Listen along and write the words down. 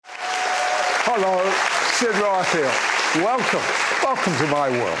Hello, Sid Roth here. Welcome to my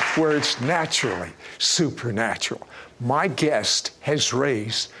world, where it's naturally supernatural. My guest has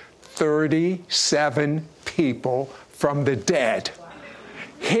raised 37 people from the dead.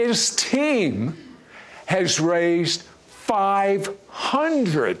 His team has raised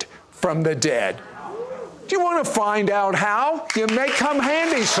 500 from the dead. Do you want to find out how? You may come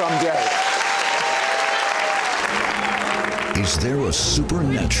handy someday. Is there a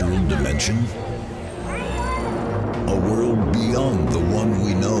supernatural dimension? A world beyond the one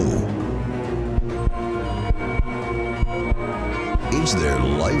we know? Is there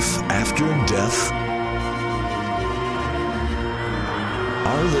life after death?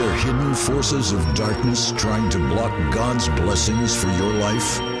 Are there hidden forces of darkness trying to block God's blessings for your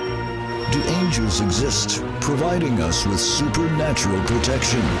life? Do angels exist, providing us with supernatural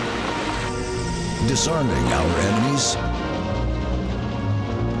protection, disarming our enemies?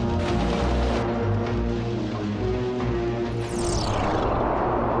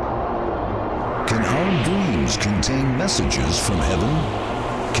 Can our dreams contain messages from heaven?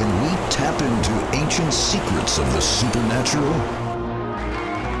 Can we tap into ancient secrets of the supernatural?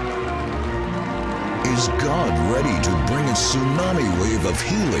 Is God ready to bring a tsunami wave of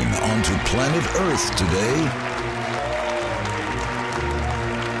healing onto planet Earth today?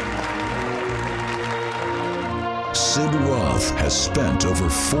 Sid Roth has spent over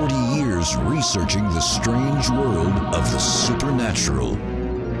 40 years researching the strange world of the supernatural.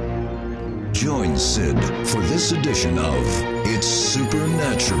 Join Sid for this edition of It's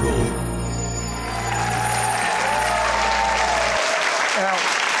Supernatural.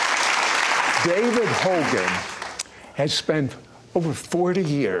 David Hogan has spent over 40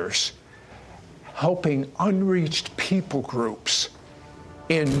 years helping unreached people groups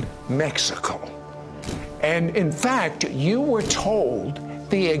in Mexico. And in fact, you were told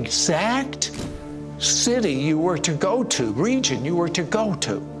the exact city you were to go to, region you were to go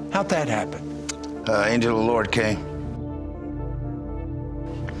to. How'd that happen? Angel of the Lord came.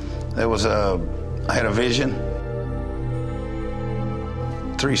 I had a vision,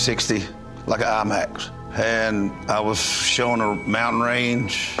 360. Like an IMAX. And I was shown a mountain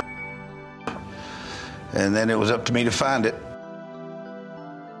range, and then it was up to me to find it.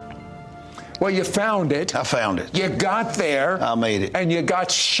 Well, you found it. I found it. You got there. I made it. And you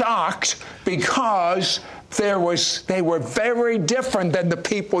got shocked because they were very different than the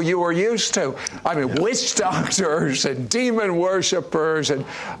people you were used to. I mean, witch doctors and demon worshipers, and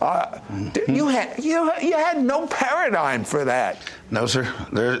you had no paradigm for that. No, sir.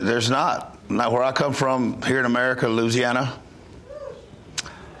 There's not. Not where I come from, here in America, Louisiana.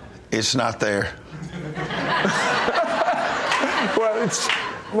 It's not there. Well,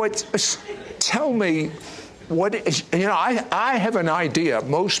 tell me. What is, I have an idea.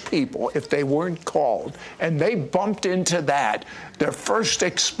 Most people, if they weren't called and they bumped into that, their first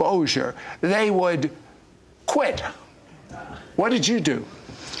exposure, they would quit. What did you do?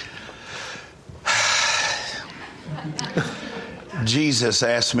 Jesus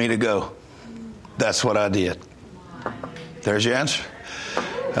asked me to go. That's what I did. There's your answer.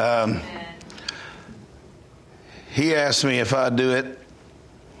 He asked me if I'd do it.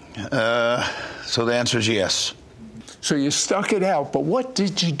 So the answer is yes. So you stuck it out, but what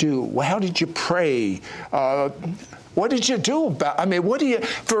did you do? How did you pray? What did you do about,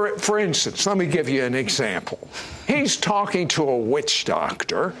 for instance, let me give you an example. He's talking to a witch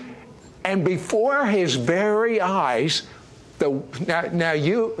doctor, and before his very eyes,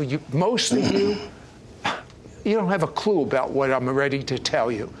 most of you don't have a clue about what I'm ready to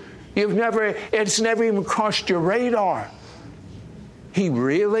tell you. It's never even crossed your radar.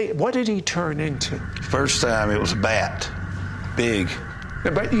 What did he turn into? First time it was a bat, big.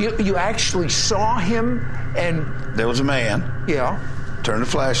 But you actually saw him, and there was a man. Yeah. Turned the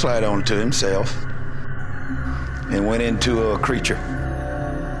flashlight on to himself and went into a creature.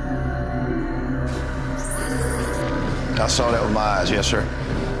 I saw that with my eyes, yes, sir.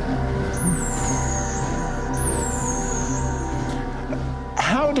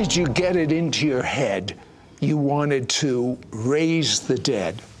 How did you get it into your head you wanted to raise the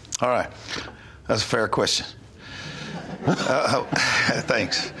dead? All right. That's a fair question.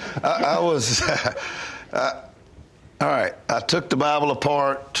 Thanks. All right. I took the Bible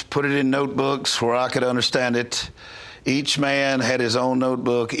apart, put it in notebooks where I could understand it. Each man had his own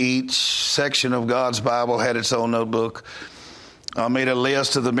notebook. Each section of God's Bible had its own notebook. I made a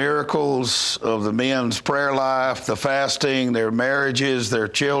list of the miracles of the men's prayer life, the fasting, their marriages, their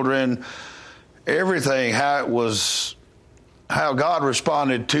children, everything, how God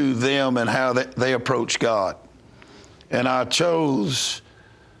responded to them and how they approached God. And I chose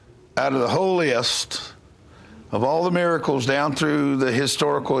out of the whole list of all the miracles down through the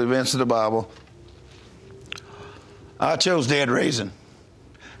historical events of the Bible, I chose dead raising.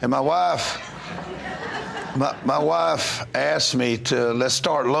 And my wife asked me to, let's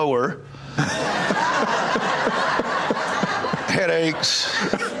start lower. Headaches,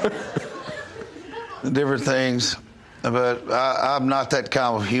 different things. But I'm not that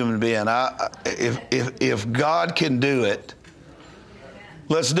kind of human being. If God can do it,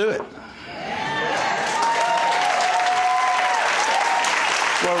 let's do it.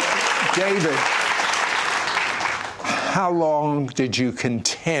 Well, David, how long did you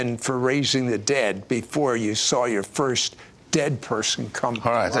contend for raising the dead before you saw your first dead person come to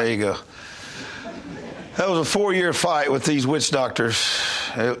All right, life? there you go. That was a 4-year fight with these witch doctors.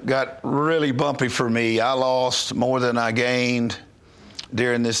 It got really bumpy for me. I lost more than I gained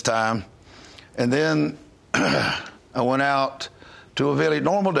during this time. And then I went out to a very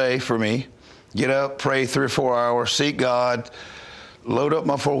normal day for me. Get up, pray 3 or 4 hours, seek God, load up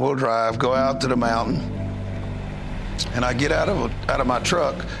my 4-wheel drive, go out to the mountain. And I get out of my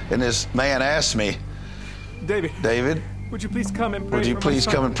truck, and this man asked me, David, would you please come and pray would you for please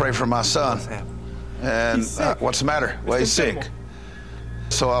my come son? and pray for my son? And He's sick. what's the matter? Well, he's been sick. terrible.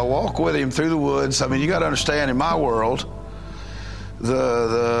 So I walk with him through the woods. I mean, you got to understand, in my world,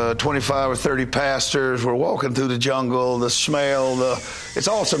 the 25 or 30 pastors were walking through the jungle, the smell, it's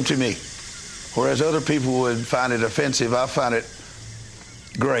awesome to me. Whereas other people would find it offensive, I find it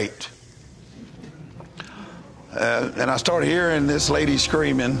great. And I started hearing this lady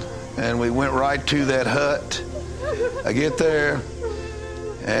screaming, and we went right to that hut. I get there,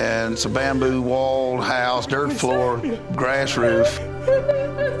 and it's a bamboo walled house, dirt floor, grass roof.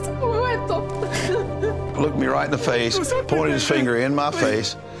 Looked me right in the face, pointed his finger in my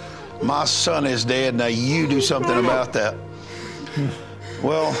face. My son is dead, now you do something about that.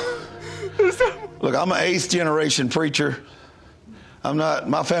 Well, look, I'm an 8th generation preacher.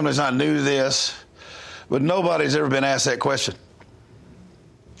 My family's not new to this, but nobody's ever been asked that question.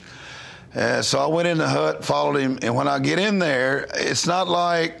 So I went in the hut, followed him, and when I get in there, it's not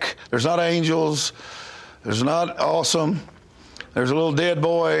like, there's not angels, there's not awesome. There's a little dead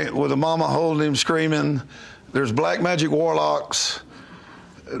boy with a mama holding him screaming. There's black magic warlocks.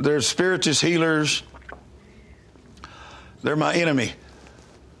 There's spiritist healers. They're my enemy.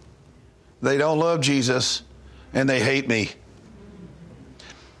 They don't love Jesus, and they hate me.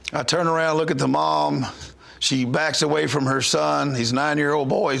 I turn around, look at the mom. She backs away from her son. He's a 9-year-old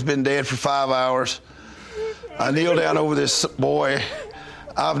boy. He's been dead for 5 hours. I kneel down over this boy.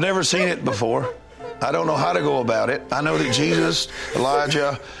 I've never seen it before. I don't know how to go about it. I know that Jesus,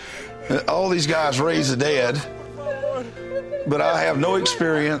 Elijah, all these guys raised the dead, but I have no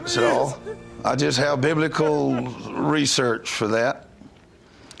experience at all. I just have biblical research for that.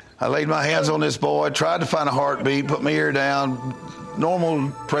 I laid my hands on this boy, tried to find a heartbeat, put my ear down, normal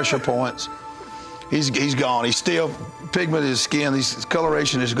pressure points. He's gone. He's still, pigment in his skin, his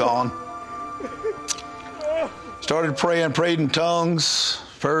coloration is gone. Started praying, prayed in tongues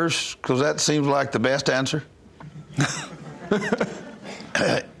first, because that seems like the best answer.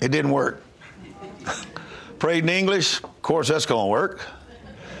 It didn't work. Prayed in English, of course that's going to work.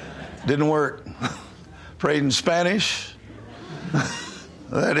 Didn't work. Prayed in Spanish,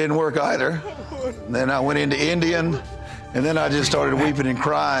 that didn't work either. Then I went into Indian, and then I just started weeping and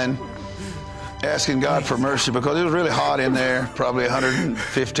crying, asking God for mercy, because it was really hot in there, probably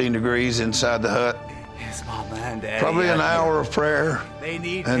 115 degrees inside the hut. Yes, Mama and Daddy. Probably an hour of prayer, They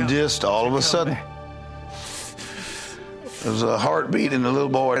need and help. just all of a sudden, there was a heartbeat in the little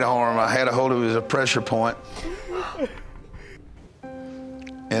boy's arm. I had a hold of his pressure point,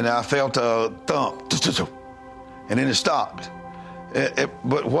 and I felt a thump, and then it stopped.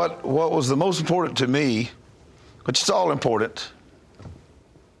 But what was the most important to me, which is all important,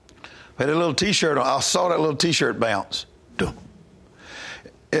 I had a little T-shirt on. I saw that little T-shirt bounce.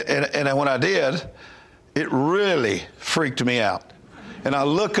 And when I did, it really freaked me out. And I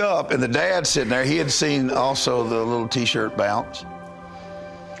look up, and the dad sitting there, he had seen also the little T-shirt bounce.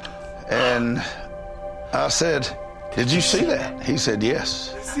 And I said, "Did you see that?" He said,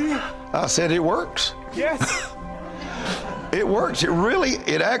 "Yes." I said, "It works." Yes. It works.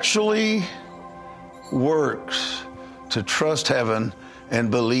 It actually works to trust heaven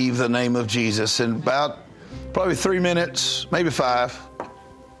and believe the name of Jesus. In about probably 3 minutes, maybe 5,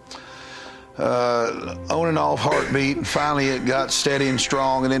 on and off heartbeat, and finally it got steady and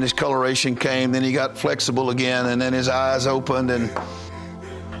strong, and then his coloration came, then he got flexible again, and then his eyes opened, and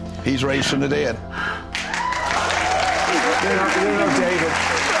he's raised from the dead. You know, David,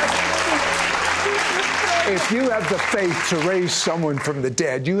 if you have the faith to raise someone from the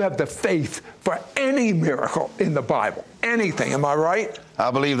dead, you have the faith for any miracle in the Bible. Anything, am I right?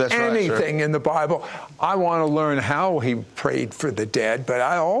 I believe that's right, sir. Anything in the Bible. I want to learn how he prayed for the dead, but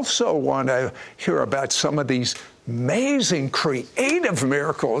I also want to hear about some of these amazing creative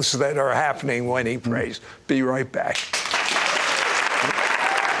miracles that are happening when he prays. Be right back.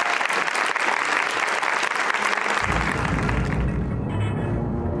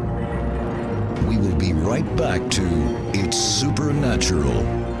 We will be right back to It's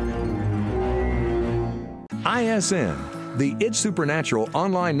Supernatural. ISN, the It's Supernatural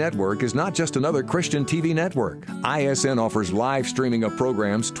online network, is not just another Christian TV network. ISN offers live streaming of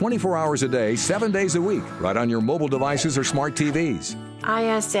programs 24 hours a day, 7 days a week, right on your mobile devices or smart TVs.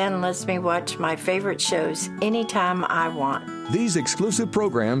 ISN lets me watch my favorite shows anytime I want. These exclusive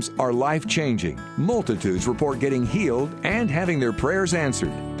programs are life-changing. Multitudes report getting healed and having their prayers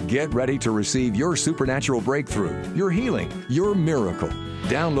answered. Get ready to receive your supernatural breakthrough, your healing, your miracle.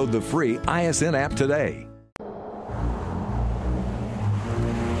 Download the free ISN app today.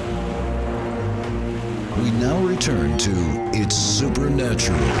 We now return to It's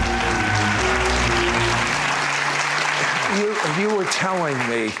Supernatural. You were telling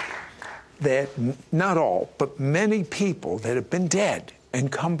me that not all, but many people that have been dead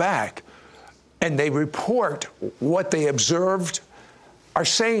and come back, and they report what they observed, are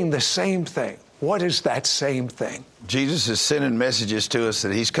saying the same thing. What is that same thing? Jesus is sending messages to us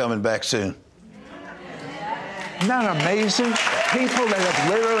that he's coming back soon. Isn't that amazing? People that have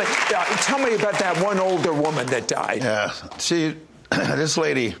literally... tell me about that one older woman that died. Yeah, this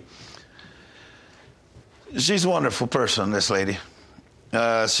lady, she's a wonderful person, this lady.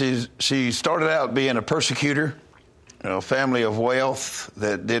 She started out being a persecutor, a family of wealth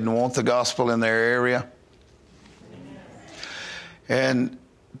that didn't want the gospel in their area. And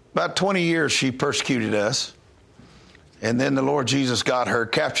about 20 years she persecuted us. And then the Lord Jesus got her,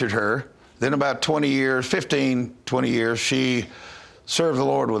 captured her. Then about 20 years, she served the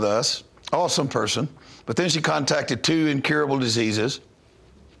Lord with us. Awesome person. But then she contacted 2 incurable diseases.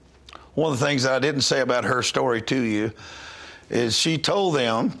 One of the things that I didn't say about her story to you is she told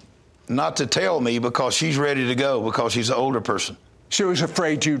them not to tell me because she's ready to go, because she's an older person. She was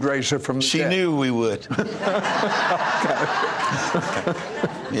afraid you'd raise her from the dead. She knew we would.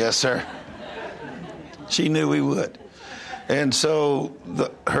 Yes, sir. She knew we would. And so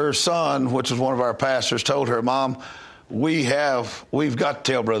her son, which was one of our pastors, told her, Mom, we've got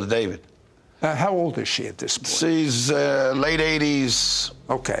to tell Brother David. How old is she at this point? She's late 80s,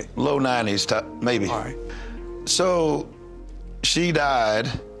 okay, low 90s, maybe. All right. So she died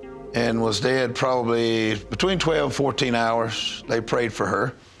and was dead probably between 12 and 14 hours. They prayed for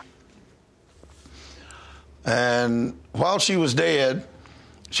her. And while she was dead,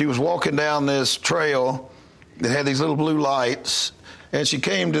 she was walking down this trail that had these little blue lights, and she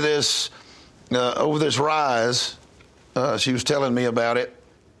came to this, over this rise. She was telling me about it.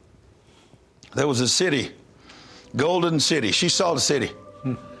 There was a city, Golden City. She saw the city.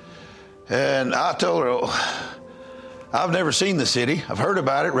 And I told her, I've never seen the city. I've heard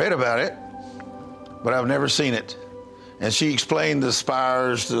about it, read about it, but I've never seen it. And she explained the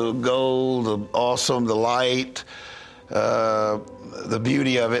spires, the gold, the awesome, the light, the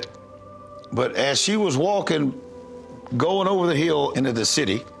beauty of it. But as she was walking, going over the hill into the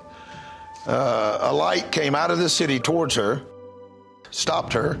city, a light came out of the city towards her,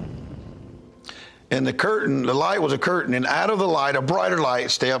 stopped her. And the light was a curtain, and out of the light, a brighter light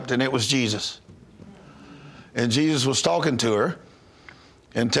stepped, and it was Jesus. And Jesus was talking to her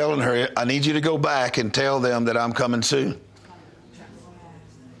and telling her, I need you to go back and tell them that I'm coming soon.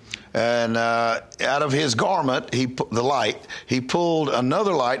 And out of his garment, he pulled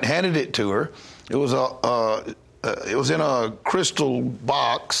another light and handed it to her. It was in a crystal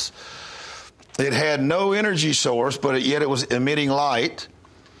box. It had no energy source, but yet it was emitting light.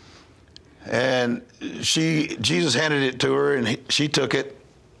 And Jesus handed it to her, and she took it.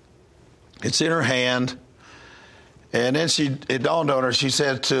 It's in her hand. And then it dawned on her, she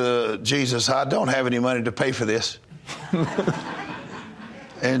said to Jesus, I don't have any money to pay for this.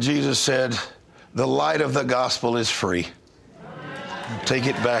 And Jesus said, the light of the gospel is free. Take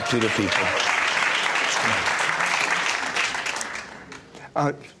it back to the people.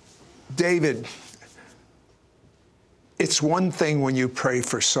 David, it's one thing when you pray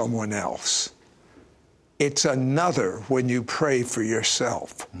for someone else. It's another when you pray for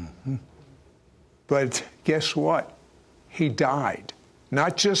yourself. Mm-hmm. But guess what? He died,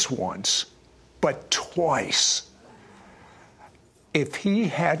 not just once, but twice. If he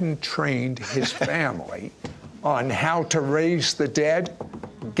hadn't trained his family on how to raise the dead,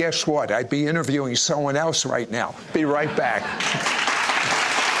 guess what? I'd be interviewing someone else right now. Be right back.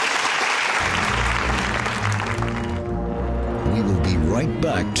 We will be right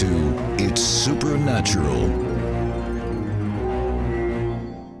back to It's Supernatural.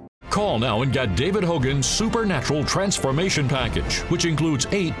 Call now and get David Hogan's Supernatural Transformation Package, which includes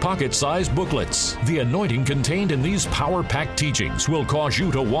 8 pocket-sized booklets. The anointing contained in these power-packed teachings will cause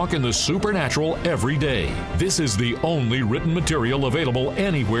you to walk in the supernatural every day. This is the only written material available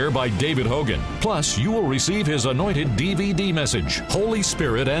anywhere by David Hogan. Plus, you will receive his anointed DVD message, Holy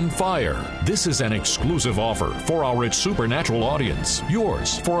Spirit and Fire. This is an exclusive offer for our It's Supernatural audience.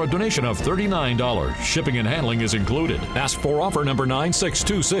 Yours for a donation of $39. Shipping and handling is included. Ask for offer number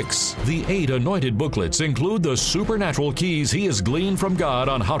 9626. The 8 anointed booklets include the supernatural keys he has gleaned from God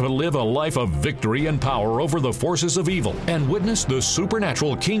on how to live a life of victory and power over the forces of evil and witness the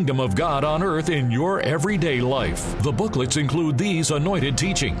supernatural kingdom of God on earth in your everyday life. The booklets include these anointed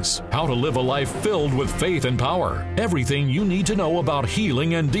teachings: how to live a life filled with faith and power, everything you need to know about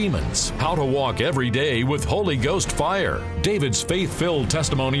healing and demons, how to walk every day with Holy Ghost fire, David's faith-filled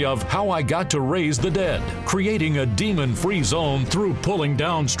testimony of how I got to raise the dead, creating a demon-free zone through pulling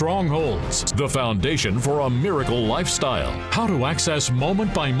down strongholds, the foundation for a miracle lifestyle, how to access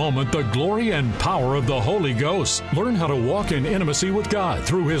moment by moment the glory and power of the Holy Ghost. Learn how to walk in intimacy with God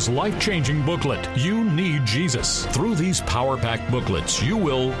through his life-changing booklet, You Need Jesus. Through these power-packed booklets, you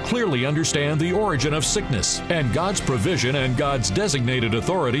will clearly understand the origin of sickness and God's provision and God's designated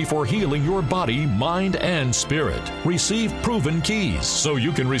authority for healing your body, mind, and spirit. Receive proven keys so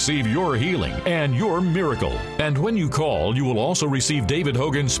you can receive your healing and your miracle. And when you call, you will also receive David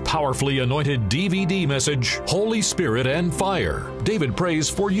Hogan's powerfully anointed DVD message, Holy Spirit and Fire. David prays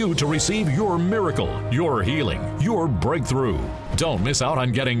for you to receive your miracle, your healing, your breakthrough. Don't miss out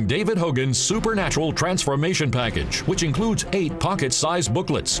on getting David Hogan's Supernatural Transformation Package, which includes 8 pocket-sized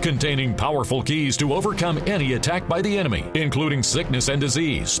booklets containing powerful keys to overcome any attack by the enemy, including sickness and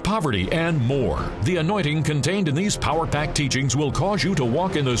disease, poverty, and more. The anointing contained in these power-packed teachings will cause you to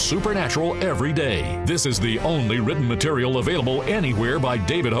walk in the supernatural every day. This is the only written material available anywhere by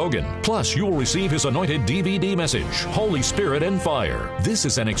David Hogan. Plus, you will receive his anointed DVD message, Holy Spirit and Fire. This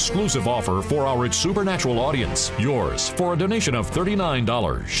is an exclusive offer for our It's Supernatural audience. Yours for a donation of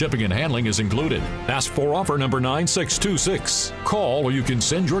 $39. Shipping and handling is included. Ask for offer number 9626. Call or you can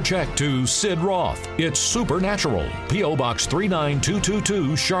send your check to Sid Roth. It's Supernatural. P.O. Box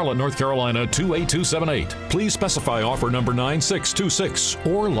 39222, Charlotte, North Carolina 28278. Please specify offer number 9626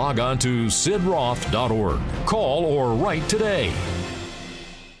 or log on to sidroth.org. Call or write today.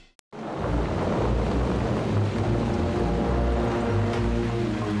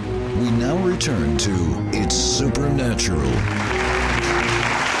 We now return to It's Supernatural.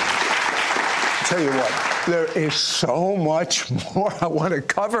 Tell you what, there is so much more I want to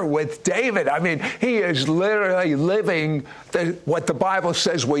cover with David. I mean, he is literally living what the Bible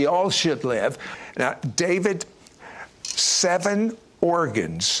says we all should live. Now, David, 7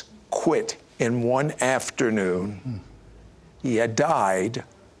 organs quit in one afternoon. He had died.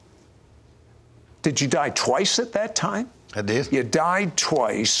 Did you die twice at that time? I did. You died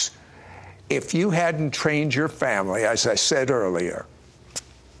twice. If you hadn't trained your family, as I said earlier,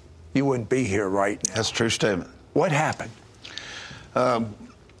 you wouldn't be here right now. That's a true statement. What happened? I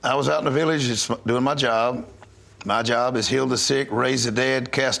was out in the village just doing my job. My job is heal the sick, raise the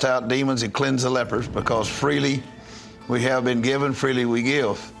dead, cast out demons, and cleanse the lepers, because freely we have been given, freely we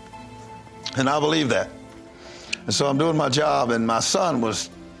give. And I believe that. And so I'm doing my job, and my son was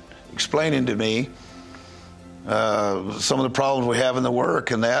explaining to me some of the problems we have in the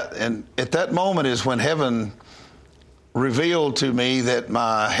work and that. And at that moment is when heaven revealed to me that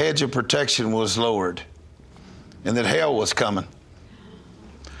my hedge of protection was lowered and that hell was coming.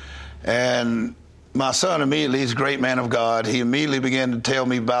 And my son immediately, he's a great man of God, he immediately began to tell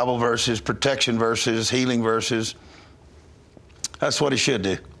me Bible verses, protection verses, healing verses. That's what he should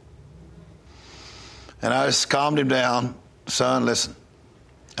do. And I just calmed him down. Son, listen,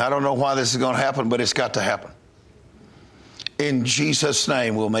 I don't know why this is going to happen, but it's got to happen. In Jesus'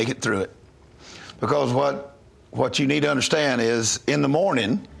 name, we'll make it through it. Because what you need to understand is, in the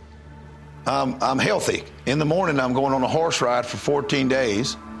morning, I'm healthy. In the morning, I'm going on a horse ride for 14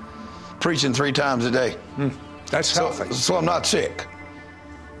 days, preaching 3 times a day. That's healthy. So I'm not sick.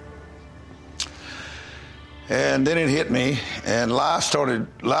 And then it hit me, and life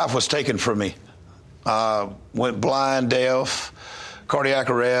was taken from me. Went blind, deaf, cardiac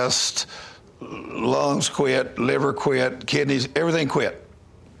arrest, lungs quit, liver quit, kidneys, everything quit.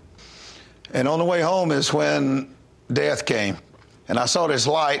 And on the way home is when death came. And I saw this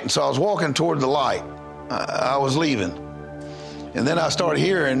light, and so I was walking toward the light. I was leaving. And then I started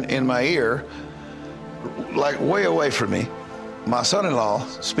hearing in my ear, like way away from me, my son-in-law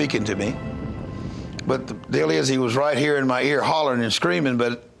speaking to me. But the deal is, he was right here in my ear hollering and screaming,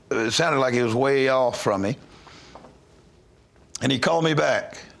 but it sounded like he was way off from me. And he called me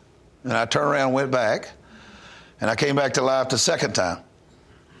back. And I turned around and went back. And I came back to life the second time.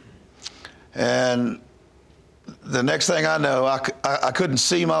 And the next thing I know, I couldn't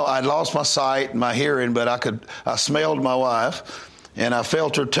see I'd lost my sight and my hearing, but I smelled my wife, and I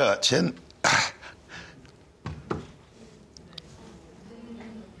felt her touch. And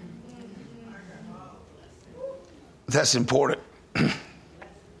that's important. Because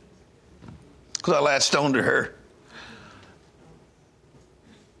I latched on to her.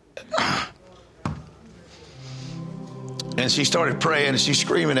 And she started praying, and she's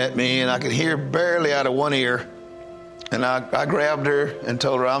screaming at me, and I could hear barely out of one ear. And I grabbed her and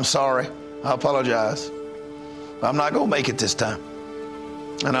told her, I'm sorry. I apologize. I'm not going to make it this time.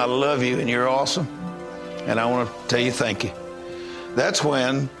 And I love you, and you're awesome. And I want to tell you thank you. That's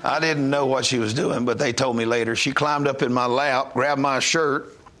when I didn't know what she was doing, but they told me later. She climbed up in my lap, grabbed my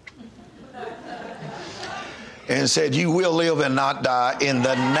shirt, and said, you will live and not die in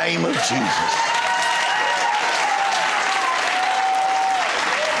the name of Jesus.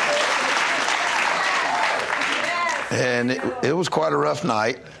 And it was quite a rough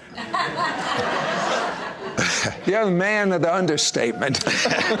night. Young man of the understatement.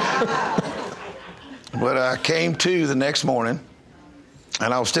 But I came to the next morning,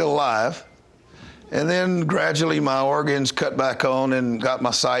 and I was still alive. And then gradually my organs cut back on and got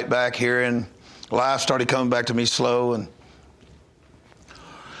my sight back here, and life started coming back to me slow.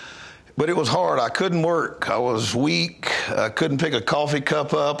 But it was hard. I couldn't work. I was weak. I couldn't pick a coffee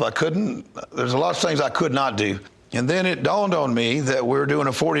cup up. There's a lot of things I could not do. And then it dawned on me that we're doing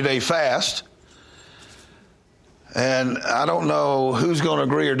a 40-day fast. And I don't know who's going to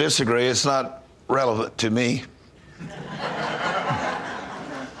agree or disagree. It's not relevant to me.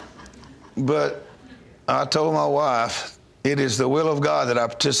 But I told my wife, it is the will of God that I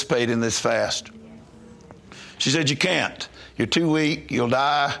participate in this fast. She said, you can't. You're too weak. You'll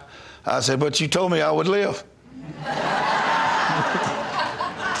die. I said, but you told me I would live.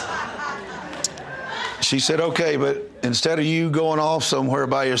 She said, okay, but instead of you going off somewhere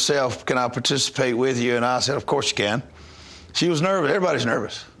by yourself, can I participate with you? And I said, of course you can. She was nervous. Everybody's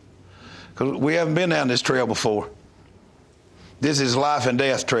nervous, because we haven't been down this trail before. This is life and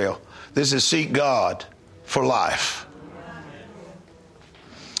death trail. This is seek God for life.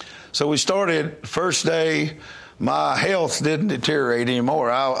 So we started. First day, my health didn't deteriorate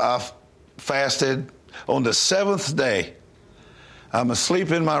anymore. I fasted. On the seventh day, I'm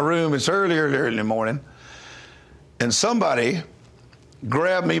asleep in my room. It's early in the morning. And somebody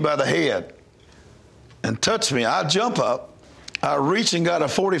grabbed me by the head and touched me. I jump up. I reach and got a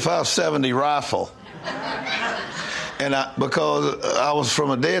 .45-70 rifle. And because I was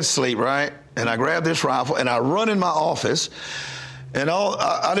from a dead sleep, right? And I grabbed this rifle, and I run in my office. And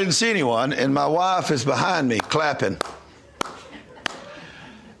I didn't see anyone, and my wife is behind me clapping.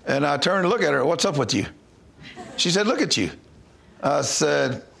 And I turned to look at her. What's up with you? She said, look at you. I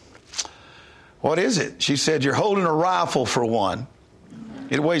said, what is it? She said, you're holding a rifle for one.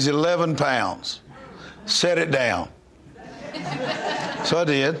 It weighs 11 pounds. Set it down. So I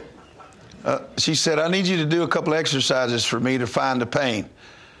did. She said, I need you to do a couple exercises for me to find the pain.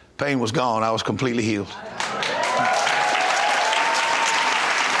 Pain was gone. I was completely healed.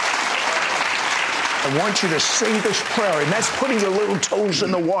 I want you to say this prayer, and that's putting your little toes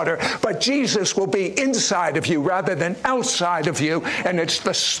in the water. But Jesus will be inside of you rather than outside of you, and it's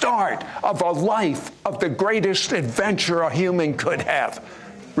the start of a life of the greatest adventure a human could have.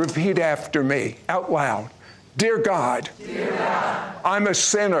 Repeat after me, out loud. Dear God, I'm a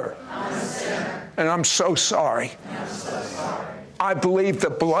sinner, and I'm so sorry. I believe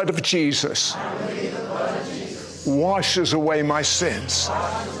the blood of Jesus washes away my sins.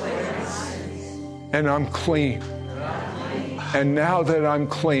 And I'm clean. And now that I'm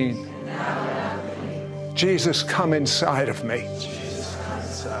clean, Jesus, come inside of me.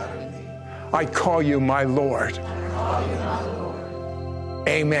 I call you my Lord.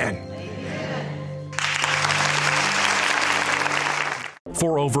 Amen.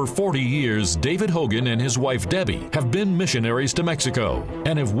 For over 40 years, David Hogan and his wife Debbie have been missionaries to Mexico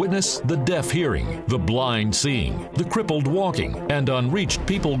and have witnessed the deaf hearing, the blind seeing, the crippled walking, and unreached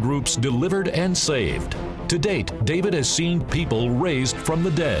people groups delivered and saved. To date, David has seen people raised from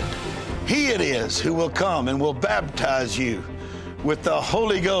the dead. He it is who will come and will baptize you with the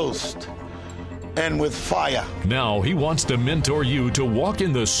Holy Ghost and with fire. Now he wants to mentor you to walk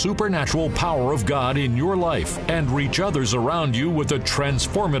in the supernatural power of God in your life and reach others around you with the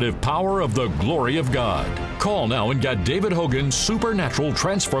transformative power of the glory of God. Call now and get David Hogan's Supernatural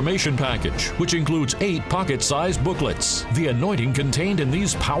Transformation Package, which includes 8 pocket-sized booklets. The anointing contained in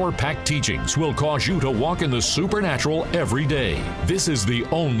these power-packed teachings will cause you to walk in the supernatural every day. This is the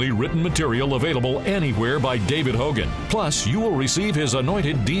only written material available anywhere by David Hogan. Plus, you will receive his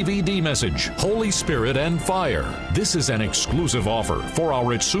anointed DVD message, Holy Spirit and Fire. This is an exclusive offer for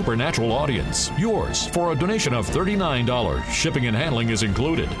our It's Supernatural audience. Yours for a donation of $39. Shipping and handling is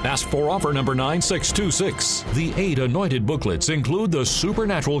included. Ask for offer number 9626. The 8 anointed booklets include the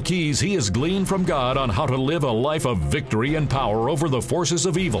supernatural keys he has gleaned from God on how to live a life of victory and power over the forces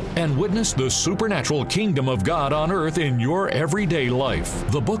of evil and witness the supernatural kingdom of God on earth in your everyday life.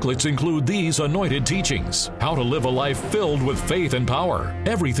 The booklets include these anointed teachings: how to live a life filled with faith and power,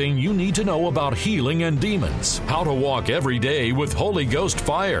 everything you need to know about healing and demons, how to walk every day with Holy Ghost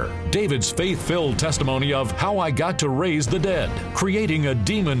fire, David's faith-filled testimony of how I got to raise the dead, creating a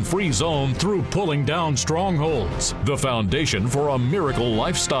demon-free zone through pulling down strongholds, the foundation for a miracle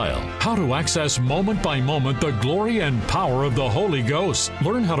lifestyle, how to access moment by moment the glory and power of the Holy Ghost.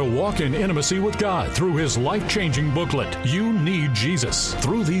 Learn how to walk in intimacy with God through his life-changing booklet, You Need Jesus.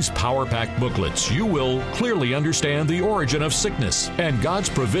 Through these power-packed booklets, you will clearly understand the origin of sickness and God's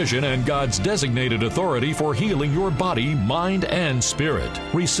provision and God's designated authority for healing your body, mind, and spirit.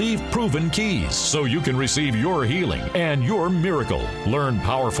 Receive proven keys so you can receive your healing and your miracle. Learn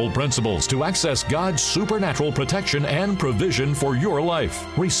powerful principles to access God's supernatural protection and provision for your life.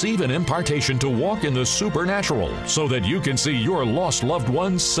 Receive an impartation to walk in the supernatural so that you can see your lost loved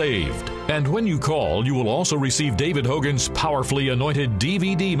ones saved. And when you call, you will also receive David Hogan's powerfully anointed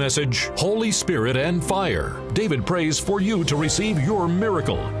DVD message, Holy Spirit and Fire. David prays for you to receive your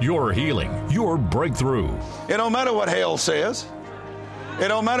miracle, your healing, your breakthrough. It don't matter what hell says. It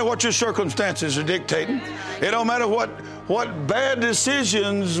don't matter what your circumstances are dictating. It don't matter what bad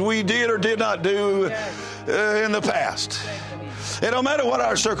decisions we did or did not do in the past. It don't matter what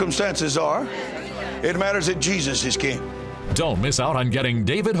our circumstances are. It matters that Jesus is King. Don't miss out on getting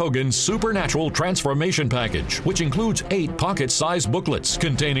David Hogan's Supernatural Transformation Package, which includes 8 pocket-sized booklets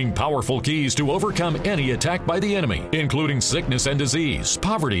containing powerful keys to overcome any attack by the enemy, including sickness and disease,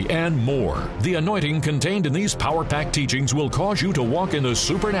 poverty, and more. The anointing contained in these power-packed teachings will cause you to walk in the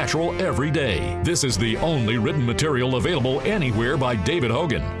supernatural every day. This is the only written material available anywhere by David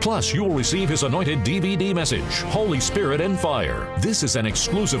Hogan. Plus, you will receive his anointed DVD message, Holy Spirit and Fire. This is an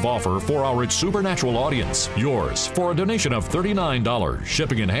exclusive offer for our It's Supernatural audience. Yours for a donation of $39.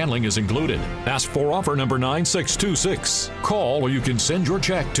 Shipping and handling is included. Ask for offer number 9626. Call or you can send your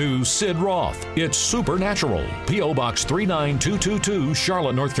check to Sid Roth. It's Supernatural. P.O. Box 39222,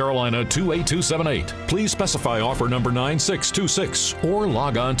 Charlotte, North Carolina 28278. Please specify offer number 9626 or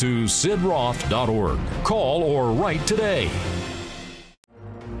log on to sidroth.org. Call or write today.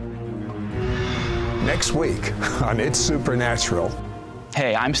 Next week on It's Supernatural.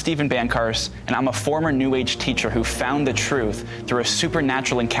 Hey, I'm Stephen Bancars, and I'm a former New Age teacher who found the truth through a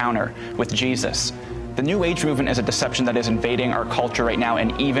supernatural encounter with Jesus. The New Age movement is a deception that is invading our culture right now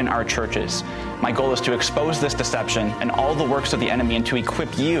and even our churches. My goal is to expose this deception and all the works of the enemy and to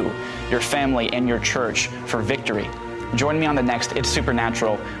equip you, your family, and your church for victory. Join me on the next It's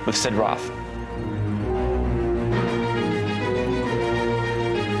Supernatural with Sid Roth.